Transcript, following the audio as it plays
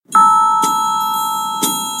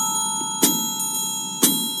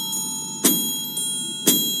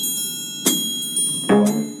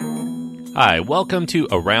Hi, welcome to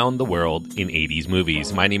Around the World in 80s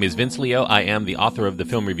Movies. My name is Vince Leo. I am the author of the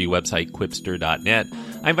film review website, Quipster.net.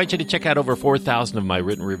 I invite you to check out over 4,000 of my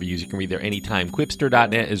written reviews. You can read there anytime.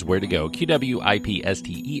 Quipster.net is where to go.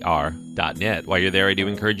 QWIPSTER.net. While you're there, I do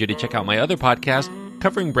encourage you to check out my other podcast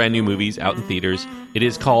covering brand new movies out in theaters. It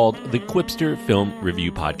is called the Quipster Film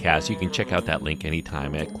Review Podcast. You can check out that link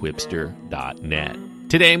anytime at Quipster.net.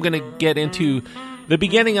 Today I'm going to get into the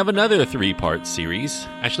beginning of another three-part series.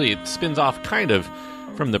 Actually, it spins off kind of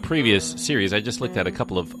from the previous series. I just looked at a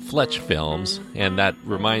couple of Fletch films, and that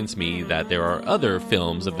reminds me that there are other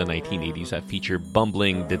films of the 1980s that feature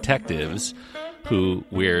bumbling detectives who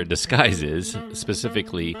wear disguises,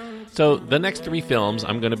 specifically. So the next three films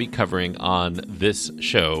I'm going to be covering on this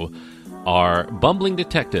show are bumbling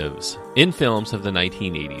detectives in films of the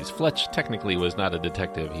 1980s. Fletch technically was not a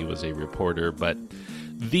detective, he was a reporter, but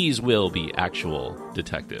these will be actual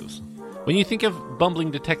detectives. When you think of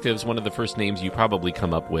bumbling detectives, one of the first names you probably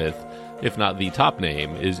come up with, if not the top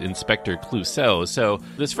name, is Inspector Clouseau. So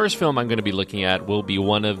this first film I'm going to be looking at will be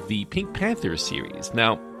one of the Pink Panther series.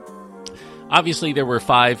 Now, obviously there were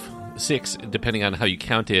 5, 6, depending on how you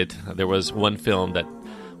count it. There was one film that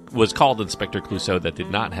was called Inspector Clouseau that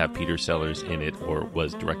did not have Peter Sellers in it or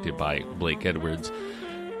was directed by Blake Edwards.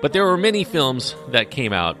 But there were many films that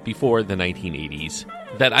came out before the 1980s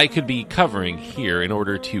that I could be covering here in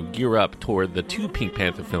order to gear up toward the 2 Pink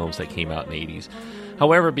Panther films that came out in the 80s.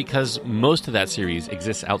 However, because most of that series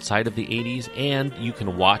exists outside of the 80s, and you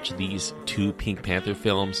can watch these 2 Pink Panther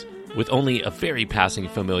films with only a very passing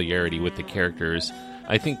familiarity with the characters,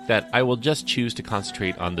 I think that I will just choose to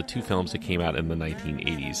concentrate on the 2 films that came out in the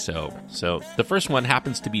 1980s. So the first one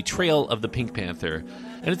happens to be Trail of the Pink Panther,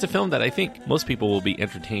 and it's a film that I think most people will be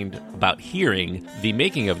entertained about hearing the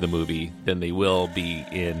making of the movie than they will be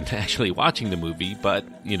in actually watching the movie. But,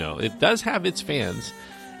 you know, it does have its fans,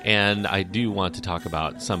 and I do want to talk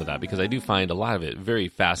about some of that because I do find a lot of it very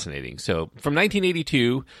fascinating. So from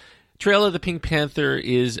 1982... Trail of the Pink Panther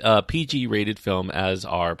is a PG-rated film, as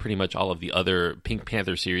are pretty much all of the other Pink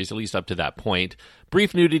Panther series, at least up to that point.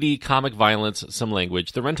 Brief nudity, comic violence, some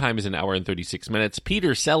language. The runtime is an hour and 36 minutes.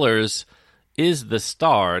 Peter Sellers is the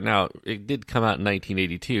star. Now, it did come out in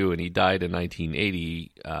 1982, and he died in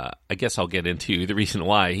 1980. I guess I'll get into the reason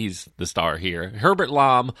why he's the star here. Herbert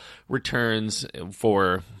Lom returns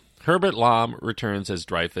as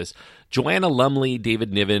Dreyfus. Joanna Lumley,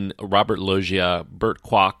 David Niven, Robert Loggia, Burt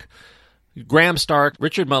Kwok, Graham Stark,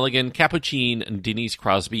 Richard Mulligan, Capuchin, and Denise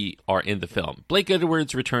Crosby are in the film. Blake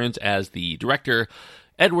Edwards returns as the director.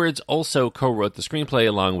 Edwards also co-wrote the screenplay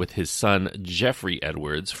along with his son, Jeffrey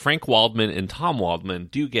Edwards. Frank Waldman and Tom Waldman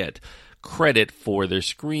do get credit for their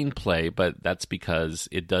screenplay, but that's because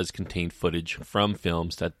it does contain footage from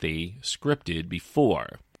films that they scripted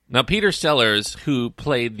before. Now, Peter Sellers, who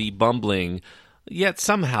played the bumbling, yet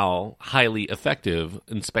somehow highly effective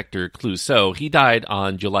Inspector Clouseau, he died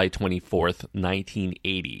on July 24th,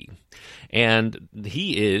 1980. And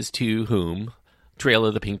he is to whom Trail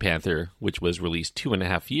of the Pink Panther, which was released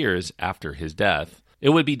 2.5 years after his death, it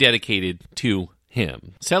would be dedicated to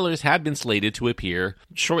him. Sellers had been slated to appear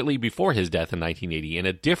shortly before his death in 1980 in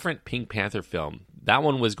a different Pink Panther film. That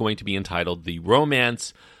one was going to be entitled The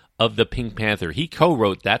Romance of the Pink Panther. He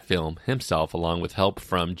co-wrote that film himself along with help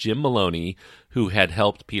from Jim Maloney, who had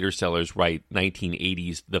helped Peter Sellers write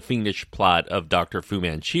 1980's The Fiendish Plot of Dr. Fu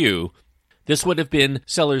Manchu. This would have been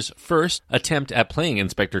Sellers' first attempt at playing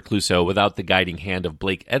Inspector Clouseau without the guiding hand of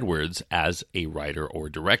Blake Edwards as a writer or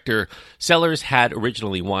director. Sellers had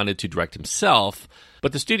originally wanted to direct himself,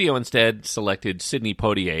 but the studio instead selected Sidney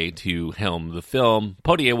Poitier to helm the film.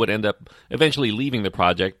 Poitier would end up eventually leaving the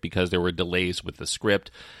project because there were delays with the script,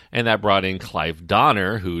 and that brought in Clive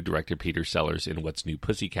Donner, who directed Peter Sellers in What's New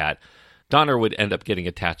Pussycat. Donner would end up getting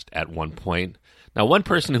attached at one point. Now, one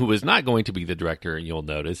person who was not going to be the director, you'll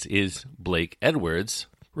notice, is Blake Edwards.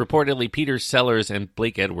 Reportedly, Peter Sellers and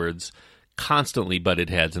Blake Edwards constantly butted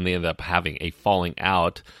heads, and they ended up having a falling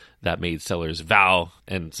out that made Sellers vow,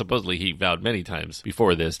 and supposedly he vowed many times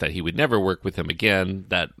before this, that he would never work with him again.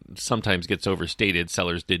 That sometimes gets overstated.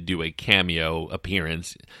 Sellers did do a cameo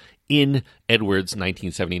appearance in Edwards'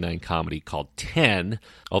 1979 comedy called 10,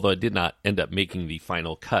 although it did not end up making the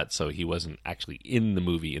final cut, so he wasn't actually in the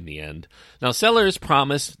movie in the end. Now, Sellers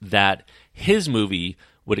promised that his movie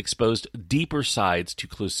would expose deeper sides to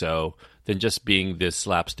Clouseau than just being this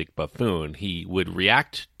slapstick buffoon. He would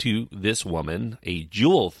react to this woman, a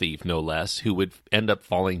jewel thief no less, who would end up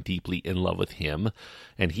falling deeply in love with him,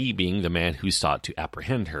 and he being the man who sought to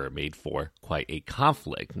apprehend her, made for quite a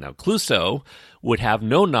conflict. Now, Clouseau would have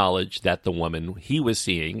no knowledge that the woman he was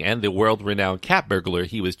seeing and the world-renowned cat burglar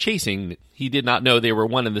he was chasing, he did not know they were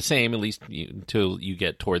one and the same, at least until you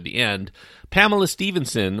get toward the end. Pamela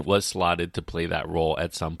Stephenson was slotted to play that role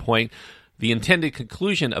at some point. The intended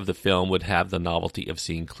conclusion of the film would have the novelty of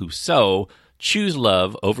seeing Clouseau choose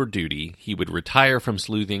love over duty. He would retire from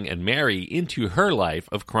sleuthing and marry into her life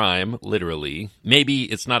of crime, literally. Maybe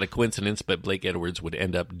it's not a coincidence, but Blake Edwards would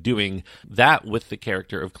end up doing that with the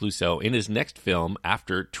character of Clouseau in his next film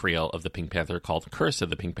after Trail of the Pink Panther, called Curse of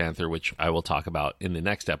the Pink Panther, which I will talk about in the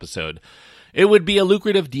next episode. It would be a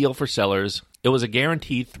lucrative deal for Sellers. It was a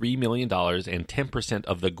guaranteed $3 million and 10%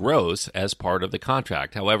 of the gross as part of the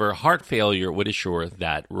contract. However, heart failure would assure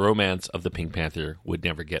that Romance of the Pink Panther would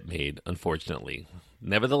never get made, unfortunately.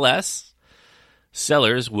 Nevertheless,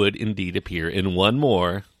 Sellers would indeed appear in one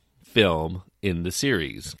more film in the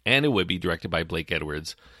series, and it would be directed by Blake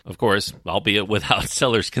Edwards, of course, albeit without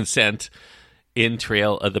Sellers' consent, in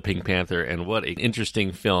Trail of the Pink Panther, and what an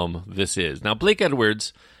interesting film this is. Now, Blake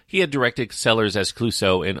Edwards, he had directed Sellers as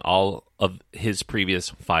Clouseau in all of his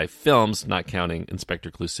previous 5 films, not counting Inspector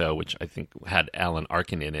Clouseau, which I think had Alan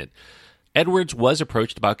Arkin in it. Edwards was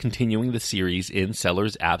approached about continuing the series in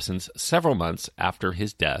Sellers' absence several months after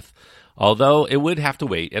his death. Although it would have to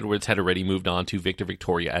wait, Edwards had already moved on to Victor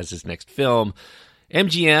Victoria as his next film.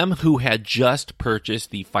 MGM, who had just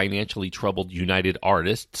purchased the financially troubled United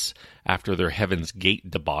Artists after their Heaven's Gate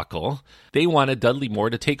debacle, they wanted Dudley Moore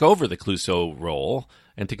to take over the Clouseau role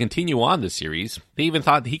and to continue on the series. They even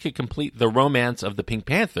thought he could complete the Romance of the Pink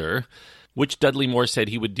Panther, which Dudley Moore said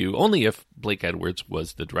he would do only if Blake Edwards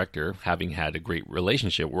was the director, having had a great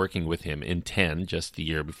relationship working with him in 10 just the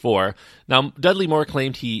year before. Now, Dudley Moore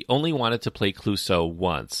claimed he only wanted to play Clouseau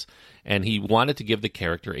once, and he wanted to give the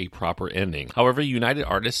character a proper ending. However, United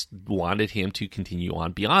Artists wanted him to continue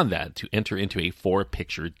on beyond that, to enter into a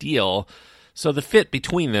 4-picture deal, so the fit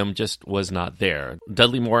between them just was not there.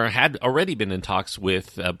 Dudley Moore had already been in talks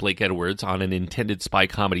with Blake Edwards on an intended spy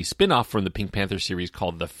comedy spin-off from the Pink Panther series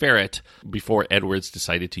called The Ferret, before Edwards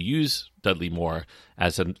decided to use Dudley Moore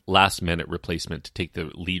as a last-minute replacement to take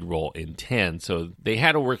the lead role in 10. So they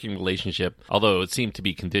had a working relationship, although it seemed to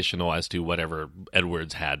be conditional as to whatever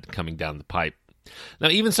Edwards had coming down the pipe. Now,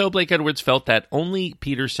 even so, Blake Edwards felt that only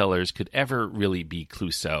Peter Sellers could ever really be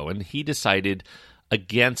Clouseau, and he decided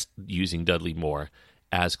against using Dudley Moore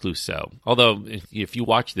as Clouseau. Although, if you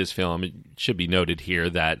watch this film, it should be noted here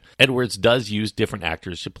that Edwards does use different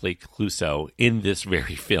actors to play Clouseau in this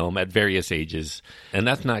very film at various ages, and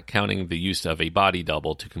that's not counting the use of a body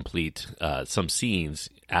double to complete some scenes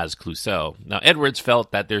as Clouseau. Now, Edwards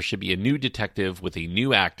felt that there should be a new detective with a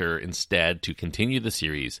new actor instead to continue the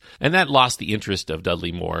series, and that lost the interest of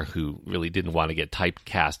Dudley Moore, who really didn't want to get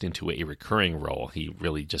typecast into a recurring role. He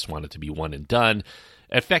really just wanted to be one and done.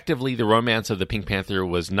 Effectively, the Romance of the Pink Panther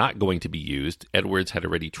was not going to be used. Edwards had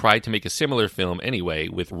already tried to make a similar film anyway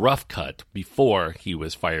with Rough Cut before he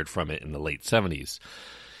was fired from it in the late 70s.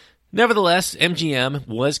 Nevertheless, MGM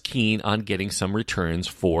was keen on getting some returns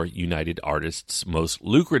for United Artists' most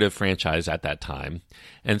lucrative franchise at that time,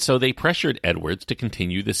 and so they pressured Edwards to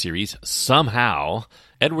continue the series somehow.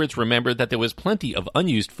 Edwards remembered that there was plenty of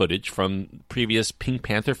unused footage from previous Pink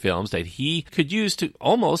Panther films that he could use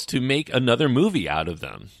to make another movie out of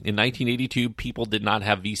them. In 1982, people did not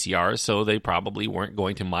have VCRs, so they probably weren't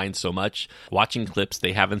going to mind so much watching clips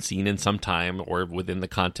they haven't seen in some time or within the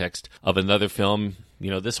context of another film. You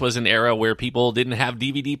know, this was an era where people didn't have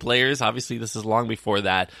DVD players. Obviously, this is long before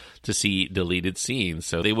that, to see deleted scenes.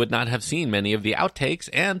 So they would not have seen many of the outtakes,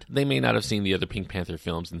 and they may not have seen the other Pink Panther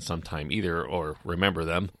films in some time either, or remember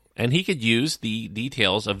them. And he could use the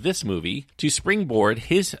details of this movie to springboard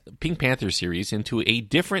his Pink Panther series into a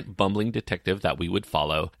different bumbling detective that we would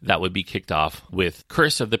follow, that would be kicked off with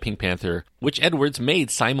Curse of the Pink Panther, which Edwards made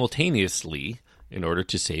simultaneously in order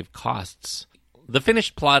to save costs. The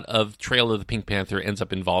finished plot of Trail of the Pink Panther ends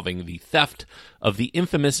up involving the theft of the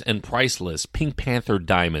infamous and priceless Pink Panther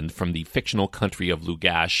diamond from the fictional country of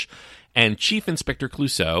Lugash, and Chief Inspector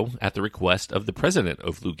Clouseau, at the request of the president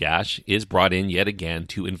of Lugash, is brought in yet again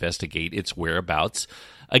to investigate its whereabouts,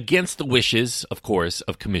 against the wishes, of course,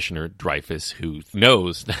 of Commissioner Dreyfus, who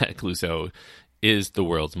knows that Clouseau is the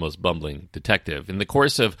world's most bumbling detective. In the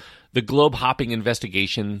course of the globe-hopping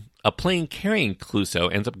investigation, a plane carrying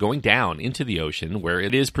Clouseau ends up going down into the ocean, where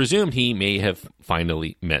it is presumed he may have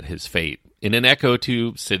finally met his fate. In an echo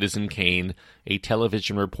to Citizen Kane, a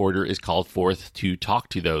television reporter is called forth to talk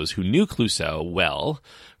to those who knew Clouseau well,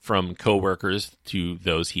 from co-workers to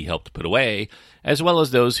those he helped put away, as well as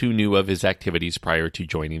those who knew of his activities prior to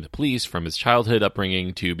joining the police, from his childhood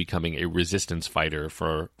upbringing to becoming a resistance fighter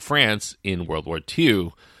for France in World War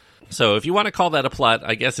II. So if you want to call that a plot,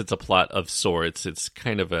 I guess it's a plot of sorts. It's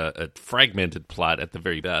kind of a fragmented plot at the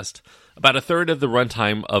very best. About a third of the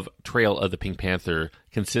runtime of Trail of the Pink Panther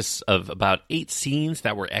consists of about 8 scenes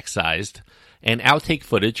that were excised and outtake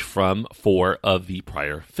footage from 4 of the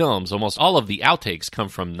prior films. Almost all of the outtakes come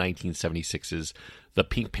from 1976's The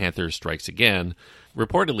Pink Panther Strikes Again.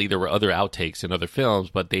 Reportedly, there were other outtakes in other films,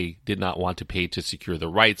 but they did not want to pay to secure the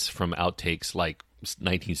rights from outtakes like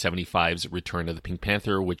 1975's Return of the Pink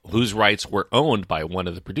Panther, whose rights were owned by one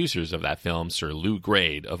of the producers of that film, Sir Lou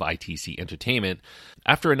Grade of ITC Entertainment.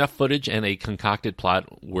 After enough footage and a concocted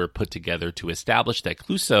plot were put together to establish that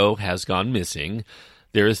Clouseau has gone missing,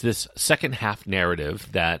 there is this second-half narrative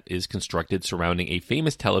that is constructed surrounding a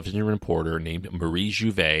famous television reporter named Marie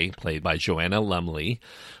Jouvet, played by Joanna Lumley,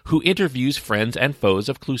 who interviews friends and foes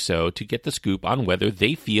of Clouseau to get the scoop on whether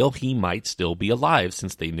they feel he might still be alive.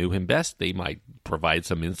 Since they knew him best, they might provide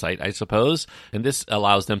some insight, I suppose, and this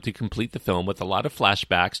allows them to complete the film with a lot of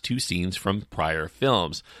flashbacks to scenes from prior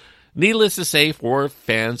films. Needless to say, for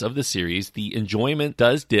fans of the series, the enjoyment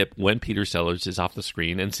does dip when Peter Sellers is off the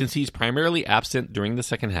screen, and since he's primarily absent during the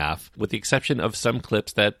second half, with the exception of some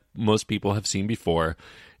clips that most people have seen before,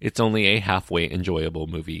 it's only a halfway enjoyable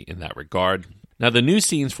movie in that regard. Now, the new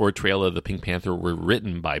scenes for Trail of the Pink Panther were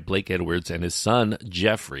written by Blake Edwards and his son,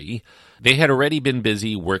 Jeffrey. They had already been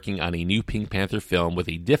busy working on a new Pink Panther film with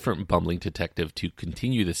a different bumbling detective to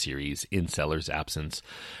continue the series in Sellers' absence.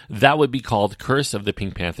 That would be called Curse of the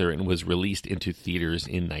Pink Panther and was released into theaters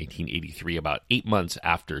in 1983, about 8 months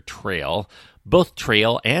after Trail. Both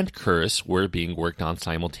Trail and Curse were being worked on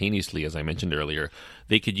simultaneously, as I mentioned earlier.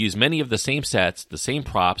 They could use many of the same sets, the same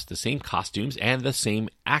props, the same costumes, and the same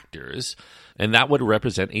actors, and that would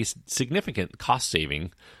represent a significant cost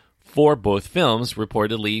saving for both films,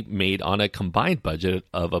 reportedly made on a combined budget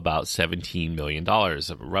of about $17 million.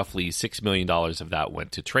 Roughly $6 million of that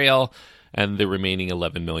went to Trail, and the remaining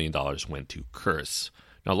 $11 million went to Curse.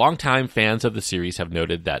 Now, longtime fans of the series have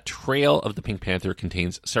noted that Trail of the Pink Panther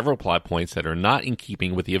contains several plot points that are not in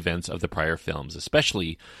keeping with the events of the prior films,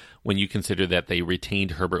 especially when you consider that they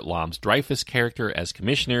retained Herbert Lom's Dreyfus character as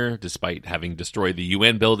commissioner, despite having destroyed the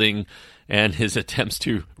UN building, and his attempts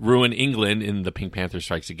to ruin England in The Pink Panther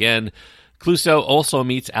Strikes Again. Clouseau also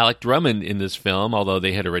meets Alec Drummond in this film, although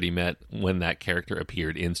they had already met when that character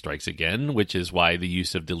appeared in Strikes Again, which is why the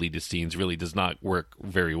use of deleted scenes really does not work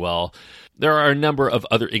very well. There are a number of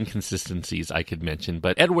other inconsistencies I could mention,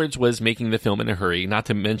 but Edwards was making the film in a hurry, not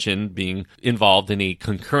to mention being involved in a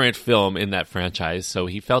concurrent film in that franchise, so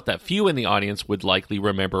he felt that few in the audience would likely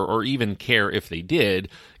remember or even care if they did,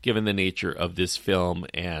 given the nature of this film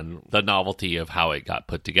and the novelty of how it got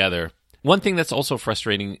put together. One thing that's also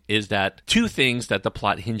frustrating is that 2 things that the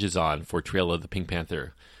plot hinges on for Trail of the Pink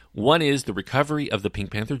Panther. One is the recovery of the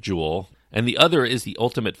Pink Panther jewel, and the other is the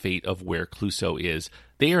ultimate fate of where Clouseau is.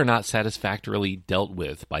 They are not satisfactorily dealt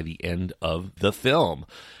with by the end of the film.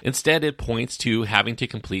 Instead, it points to having to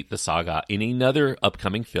complete the saga in another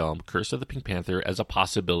upcoming film, Curse of the Pink Panther, as a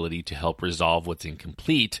possibility to help resolve what's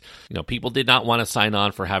incomplete. People did not want to sign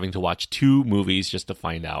on for having to watch 2 movies just to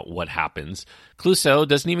find out what happens. Clouseau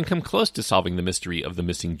doesn't even come close to solving the mystery of the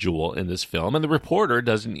missing jewel in this film, and the reporter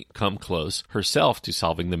doesn't come close herself to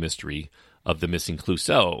solving the mystery of the missing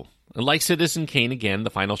Clouseau. Like Citizen Kane, again, the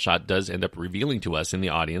final shot does end up revealing to us in the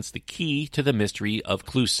audience the key to the mystery of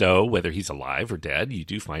Clouseau, whether he's alive or dead. You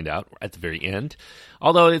do find out at the very end.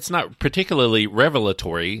 Although it's not particularly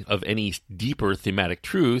revelatory of any deeper thematic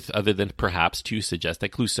truth, other than perhaps to suggest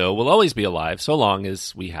that Clouseau will always be alive so long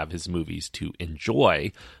as we have his movies to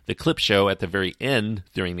enjoy. The clip show at the very end,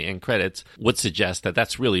 during the end credits, would suggest that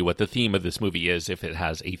that's really what the theme of this movie is, if it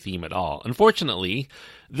has a theme at all. Unfortunately,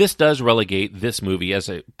 this does relegate this movie as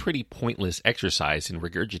a pretty pointless exercise in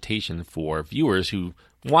regurgitation for viewers who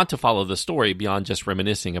want to follow the story beyond just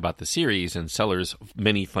reminiscing about the series and Sellers'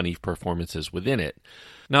 many funny performances within it.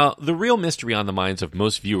 Now, the real mystery on the minds of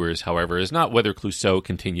most viewers, however, is not whether Clouseau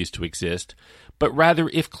continues to exist, but rather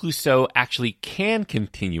if Clouseau actually can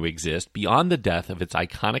continue to exist beyond the death of its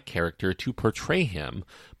iconic character to portray him.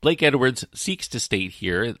 Blake Edwards seeks to state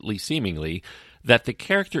here, at least seemingly, that the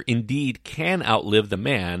character indeed can outlive the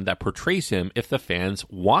man that portrays him if the fans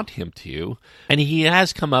want him to, and he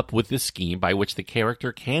has come up with this scheme by which the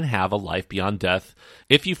character can have a life beyond death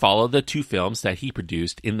if you follow the 2 films that he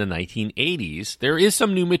produced in the 1980s. There is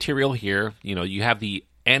some new material here. You have the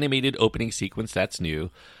animated opening sequence, that's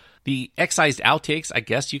new. The excised outtakes, I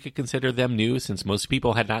guess you could consider them new since most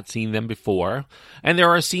people had not seen them before. And there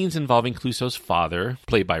are scenes involving Clouseau's father,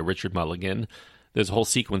 played by Richard Mulligan. There's a whole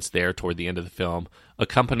sequence there toward the end of the film,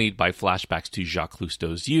 accompanied by flashbacks to Jacques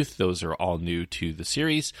Cousteau's youth. Those are all new to the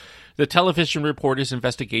series. The television reporter's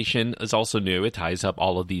investigation is also new. It ties up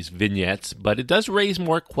all of these vignettes, but it does raise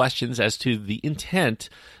more questions as to the intent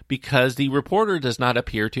because the reporter does not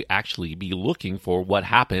appear to actually be looking for what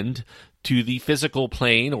happened to the physical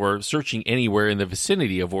plane or searching anywhere in the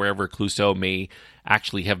vicinity of wherever Clouseau may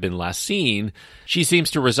actually have been last seen. She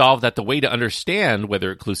seems to resolve that the way to understand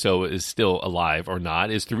whether Clouseau is still alive or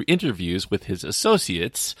not is through interviews with his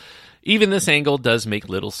associates. Even this angle does make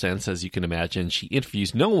little sense, as you can imagine. She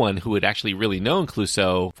interviews no one who had actually really known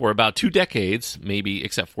Clouseau for about 2 decades, maybe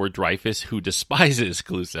except for Dreyfus, who despises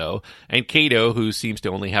Clouseau, and Cato, who seems to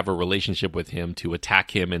only have a relationship with him to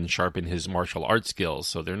attack him and sharpen his martial arts skills.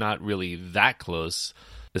 So they're not really that close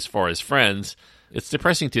as far as friends. It's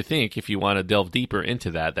depressing to think, if you want to delve deeper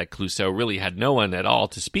into that Clouseau really had no one at all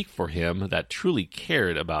to speak for him that truly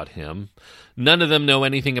cared about him. None of them know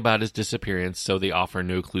anything about his disappearance, so they offer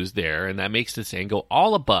no clues there, and that makes this angle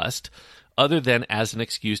all a bust, other than as an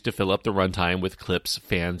excuse to fill up the runtime with clips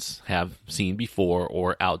fans have seen before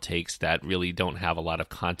or outtakes that really don't have a lot of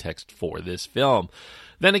context for this film.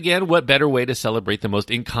 Then again, what better way to celebrate the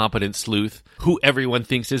most incompetent sleuth, who everyone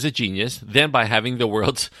thinks is a genius, than by having the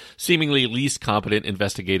world's seemingly least competent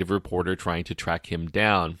investigative reporter trying to track him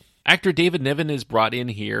down? Actor David Niven is brought in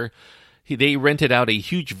here. They rented out a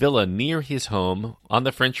huge villa near his home on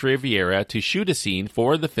the French Riviera to shoot a scene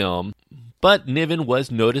for the film, but Niven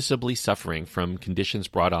was noticeably suffering from conditions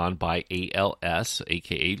brought on by ALS,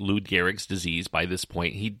 aka Lou Gehrig's disease. By this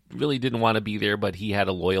point, he really didn't want to be there, but he had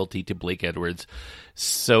a loyalty to Blake Edwards,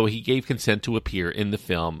 so he gave consent to appear in the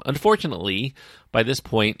film. Unfortunately, by this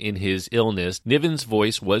point in his illness, Niven's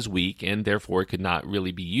voice was weak and therefore could not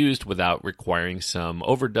really be used without requiring some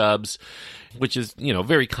overdubs, which is,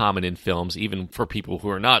 very common in films, even for people who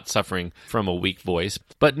are not suffering from a weak voice.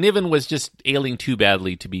 But Niven was just ailing too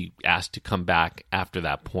badly to be asked to come back after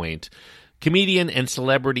that point. Comedian and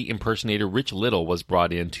celebrity impersonator Rich Little was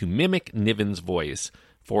brought in to mimic Niven's voice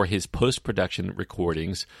for his post-production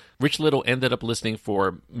recordings. Rich Little ended up listening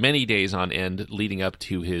for many days on end leading up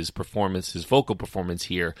to his performance, his vocal performance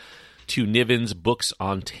here, to Niven's books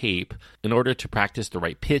on tape in order to practice the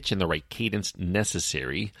right pitch and the right cadence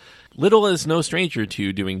necessary. Little is no stranger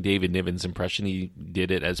to doing David Niven's impression. He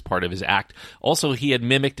did it as part of his act. Also, he had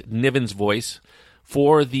mimicked Niven's voice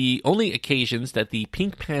for the only occasions that the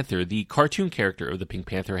Pink Panther, the cartoon character of the Pink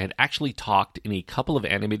Panther, had actually talked in a couple of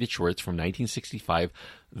animated shorts from 1965.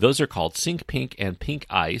 Those are called Sync Pink and Pink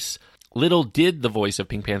Ice. Little did the voice of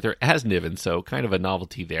Pink Panther as Niven, so kind of a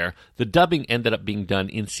novelty there. The dubbing ended up being done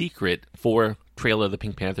in secret for Trail of the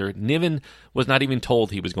Pink Panther. Niven was not even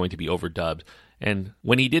told he was going to be overdubbed. And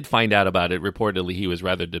when he did find out about it, reportedly he was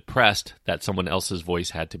rather depressed that someone else's voice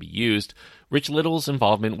had to be used. Rich Little's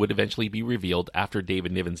involvement would eventually be revealed after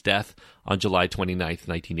David Niven's death on July 29th,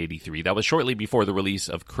 1983. That was shortly before the release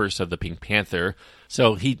of Curse of the Pink Panther,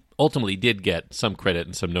 so he ultimately did get some credit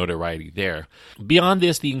and some notoriety there. Beyond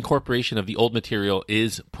this, the incorporation of the old material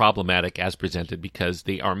is problematic as presented because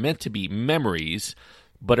they are meant to be memories,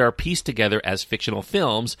 but are pieced together as fictional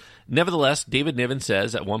films. Nevertheless, David Niven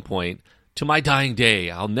says at one point, "To my dying day,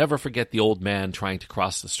 I'll never forget the old man trying to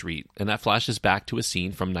cross the street." And that flashes back to a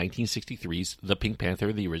scene from 1963's The Pink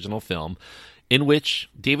Panther, the original film, in which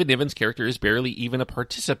David Niven's character is barely even a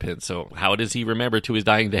participant. So how does he remember to his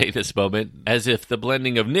dying day this moment? As if the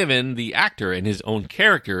blending of Niven, the actor, and his own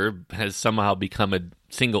character has somehow become a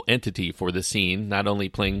single entity for the scene, not only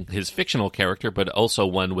playing his fictional character, but also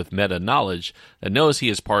one with meta-knowledge that knows he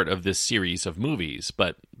is part of this series of movies.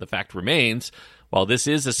 But the fact remains, while this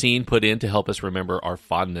is a scene put in to help us remember our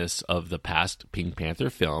fondness of the past Pink Panther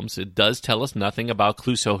films, it does tell us nothing about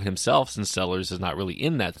Clouseau himself, since Sellers is not really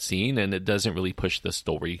in that scene, and it doesn't really push the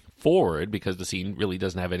story forward because the scene really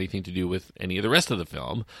doesn't have anything to do with any of the rest of the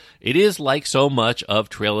film. It is, like so much of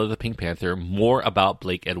Trail of the Pink Panther, more about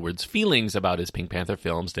Blake Edwards' feelings about his Pink Panther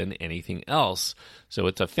films than anything else. So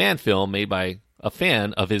it's a fan film made by a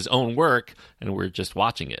fan of his own work, and we're just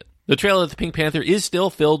watching it. The Trail of the Pink Panther is still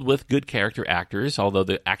filled with good character actors, although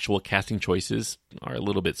the actual casting choices are a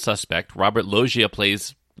little bit suspect. Robert Loggia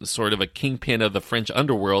plays sort of a kingpin of the French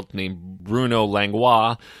underworld named Bruno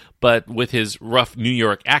Langlois, but with his rough New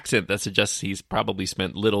York accent that suggests he's probably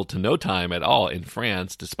spent little to no time at all in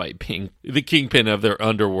France, despite being the kingpin of their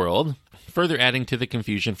underworld. Further adding to the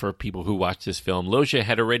confusion for people who watched this film, Loggia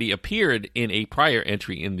had already appeared in a prior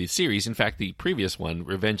entry in the series. In fact, the previous one,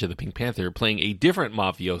 Revenge of the Pink Panther, playing a different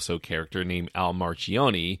mafioso character named Al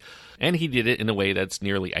Marchione, and he did it in a way that's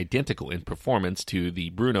nearly identical in performance to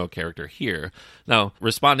the Bruno character here. Now,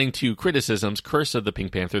 responding to criticisms, Curse of the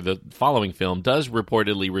Pink Panther, the following film, does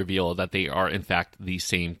reportedly reveal that they are in fact the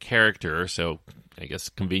same character, so I guess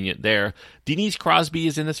convenient there. Denise Crosby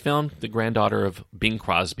is in this film, the granddaughter of Bing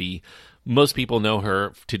Crosby. Most people know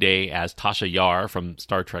her today as Tasha Yar from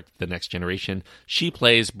Star Trek The Next Generation. She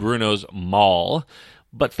plays Bruno's Maul,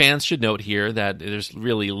 but fans should note here that there's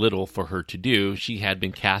really little for her to do. She had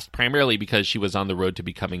been cast primarily because she was on the road to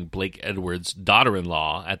becoming Blake Edwards'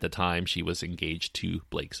 daughter-in-law at the time she was engaged to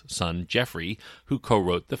Blake's son, Jeffrey, who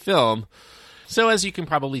co-wrote the film. So as you can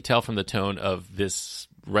probably tell from the tone of this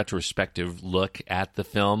retrospective look at the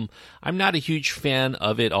film, I'm not a huge fan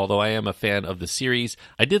of it, although I am a fan of the series.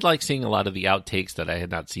 I did like seeing a lot of the outtakes that I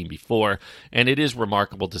had not seen before, and it is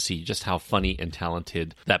remarkable to see just how funny and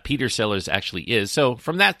talented that Peter Sellers actually is. So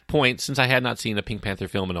from that point, since I had not seen a Pink Panther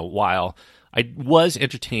film in a while, I was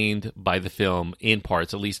entertained by the film in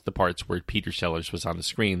parts, at least the parts where Peter Sellers was on the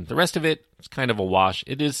screen. The rest of it is kind of a wash.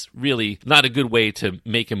 It is really not a good way to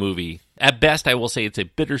make a movie. At best, I will say it's a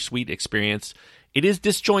bittersweet experience. It is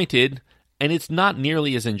disjointed, and it's not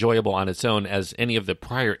nearly as enjoyable on its own as any of the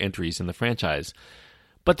prior entries in the franchise.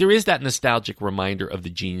 But there is that nostalgic reminder of the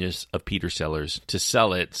genius of Peter Sellers to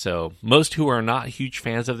sell it, so most who are not huge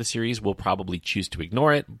fans of the series will probably choose to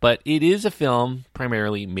ignore it, but it is a film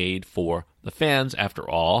primarily made for the fans, after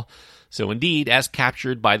all. So indeed, as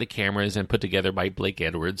captured by the cameras and put together by Blake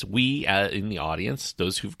Edwards, we in the audience,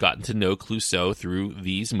 those who've gotten to know Clouseau through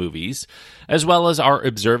these movies, as well as our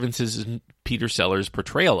observances in Peter Sellers'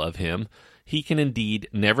 portrayal of him, he can indeed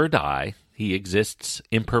never die. He exists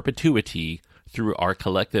in perpetuity through our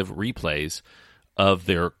collective replays of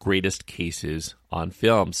their greatest cases on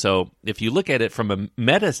film. So if you look at it from a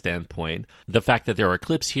meta standpoint, the fact that there are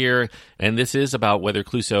clips here, and this is about whether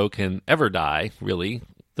Clouseau can ever die, really,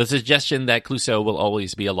 the suggestion that Clouseau will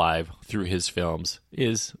always be alive through his films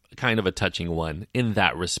is kind of a touching one in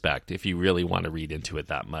that respect, if you really want to read into it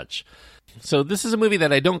that much. So this is a movie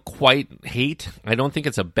that I don't quite hate. I don't think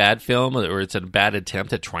it's a bad film or it's a bad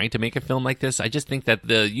attempt at trying to make a film like this. I just think that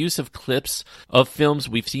the use of clips of films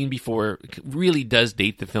we've seen before really does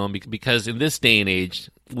date the film, because in this day and age,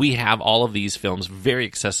 we have all of these films very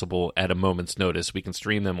accessible at a moment's notice. We can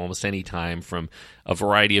stream them almost any time from a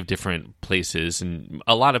variety of different places. And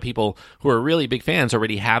a lot of people who are really big fans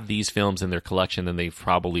already have these films in their collection, and they've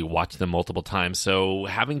probably watched them multiple times. So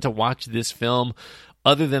having to watch this film,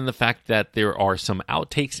 other than the fact that there are some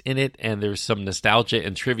outtakes in it and there's some nostalgia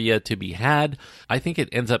and trivia to be had, I think it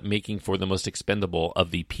ends up making for the most expendable of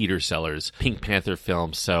the Peter Sellers Pink Panther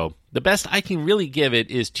films. So the best I can really give it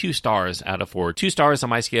is 2 stars out of 4. 2 stars on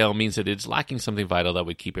my scale means that it's lacking something vital that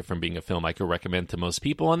would keep it from being a film I could recommend to most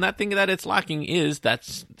people. And that thing that it's lacking is that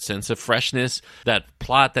sense of freshness, that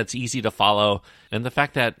plot that's easy to follow, and the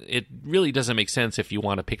fact that it really doesn't make sense if you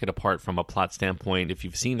want to pick it apart from a plot standpoint, if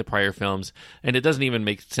you've seen the prior films, and it doesn't even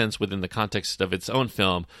make sense within the context of its own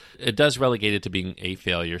film. It does relegate it to being a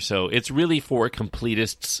failure. So it's really for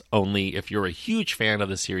completists only. If you're a huge fan of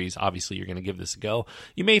the series, obviously you're going to give this a go.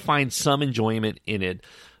 You may find some enjoyment in it,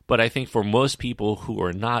 but I think for most people who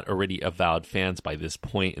are not already avowed fans by this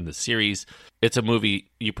point in the series, it's a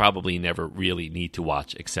movie you probably never really need to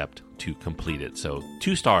watch except to complete it. So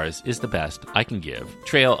 2 stars is the best I can give.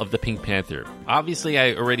 Trail of the Pink Panther. Obviously,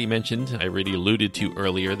 I already alluded to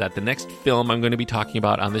earlier that the next film I'm going to be talking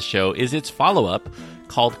about on the show is its follow-up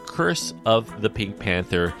called Curse of the Pink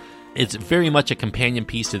Panther. It's very much a companion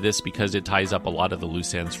piece to this because it ties up a lot of the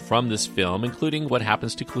loose ends from this film, including what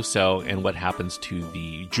happens to Clouseau and what happens to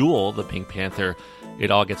the jewel, the Pink Panther.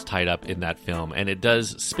 It all gets tied up in that film, and it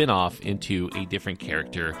does spin off into a different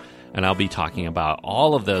character, and I'll be talking about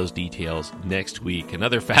all of those details next week.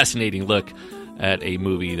 Another fascinating look at a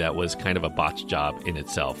movie that was kind of a botched job in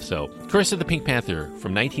itself. So, Curse of the Pink Panther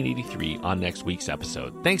from 1983 on next week's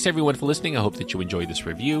episode. Thanks everyone for listening. I hope that you enjoyed this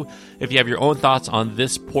review. If you have your own thoughts on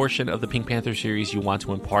this portion of the Pink Panther series you want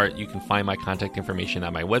to impart, you can find my contact information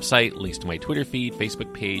at my website. Links to my Twitter feed,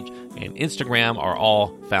 Facebook page, and Instagram are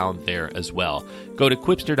all found there as well. Go to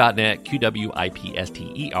quipster.net,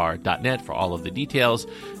 QWIPSTER.net for all of the details.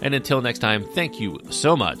 And until next time, thank you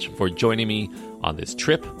so much for joining me on this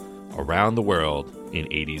trip around the world in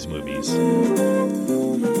 80s movies.